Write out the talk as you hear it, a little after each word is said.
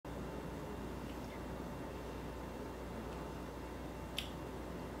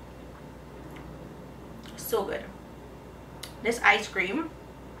So good. This ice cream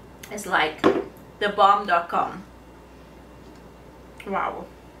is like the bomb.com. Wow.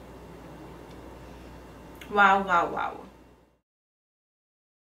 Wow, wow, wow.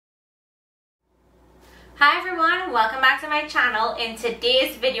 Hi everyone, welcome back to my channel. In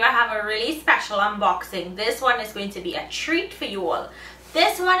today's video I have a really special unboxing. This one is going to be a treat for you all.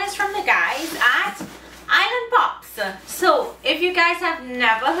 This one is from the guys at Island Pops. So if you guys have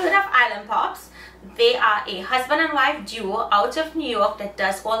never heard of Island Pops, they are a husband and wife duo out of New York that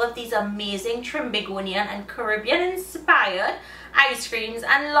does all of these amazing Trimbigonian and Caribbean inspired ice creams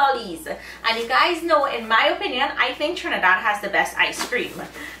and lollies. And you guys know, in my opinion, I think Trinidad has the best ice cream.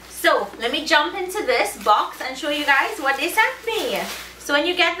 So let me jump into this box and show you guys what they sent me. So when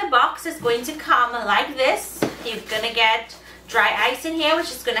you get the box, it's going to come like this. You're gonna get dry ice in here, which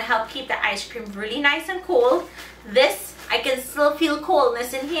is gonna help keep the ice cream really nice and cold. This, I can still feel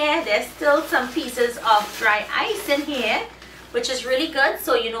coldness in here. There's still some pieces of dry ice in here, which is really good.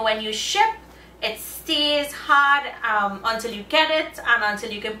 So you know when you ship, it stays hard until you get it and until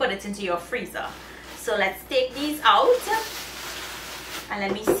you can put it into your freezer. So let's take these out and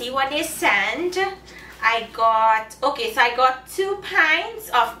let me see what they sent. I got 2 pints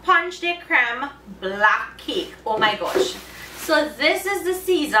of Ponche Creme black cake. Oh my gosh. So this is the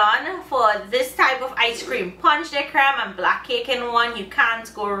season for this type of ice cream. Ponche Creme and black cake in one. You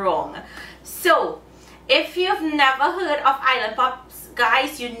can't go wrong. So if you've never heard of Island Pops,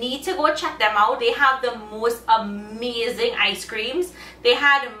 guys, you need to go check them out. They have the most amazing ice creams. They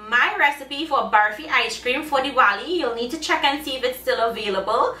had my recipe for barfi ice cream for Diwali. You'll need to check and see if it's still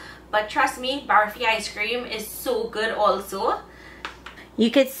available. But trust me, barfi ice cream is so good also. You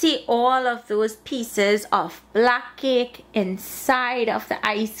could see all of those pieces of black cake inside of the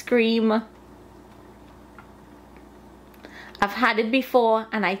ice cream. I've had it before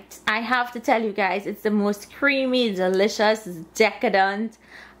and I have to tell you guys, it's the most creamy, delicious, decadent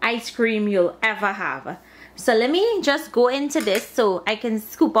ice cream you'll ever have. So let me just go into this so I can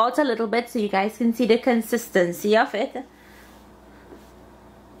scoop out a little bit so you guys can see the consistency of it.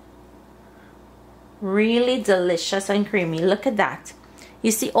 Really delicious and creamy. Look at that. You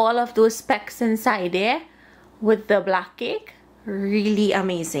see all of those specks inside there with the black cake. Really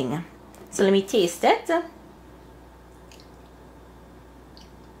amazing. So let me taste it.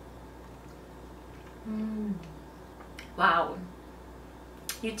 Wow.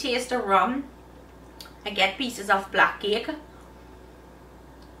 You taste the rum. I get pieces of black cake.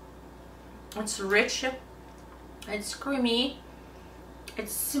 It's rich. It's creamy.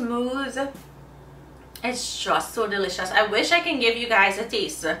 It's smooth. It's just so delicious. I wish I can give you guys a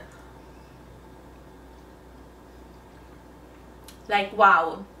taste. Like,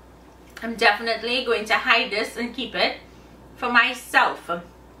 wow. I'm definitely going to hide this and keep it for myself.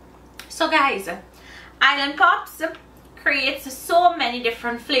 So guys, Island Pops creates so many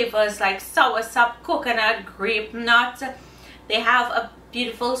different flavors like soursop, coconut, grape nut. They have a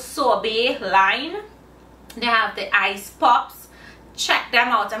beautiful sorbet line. They have the ice pops. Check them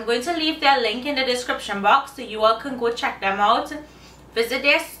out. I'm going to leave their link in the description box so you all can go check them out. Visit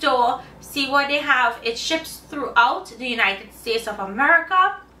their store, see what they have. It ships throughout the United States of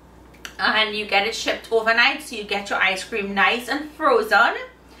America and you get it shipped overnight, so you get your ice cream nice and frozen.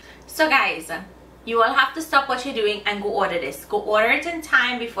 So guys, you all have to stop what you're doing and go order this. Go order it in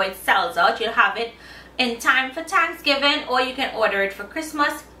time before it sells out. You'll have it in time for Thanksgiving, or you can order it for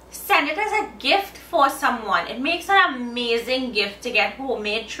Christmas. Send it as a gift for someone. It makes an amazing gift to get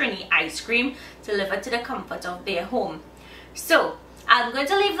homemade Trini ice cream delivered to the comfort of their home. So I'm going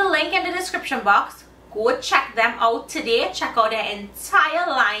to leave the link in the description box. Go check them out today. Check out their entire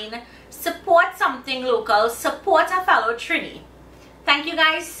line. Support something local. Support a fellow Trini. Thank you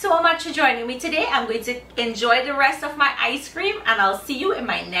guys so much for joining me today. I'm going to enjoy the rest of my ice cream and I'll see you in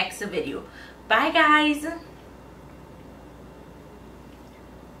my next video. Bye guys.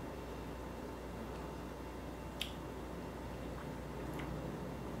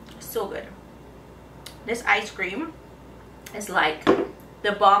 So good. This ice cream is like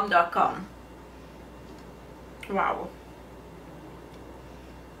the bomb.com. Wow.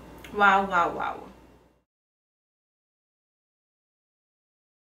 Wow, wow, wow.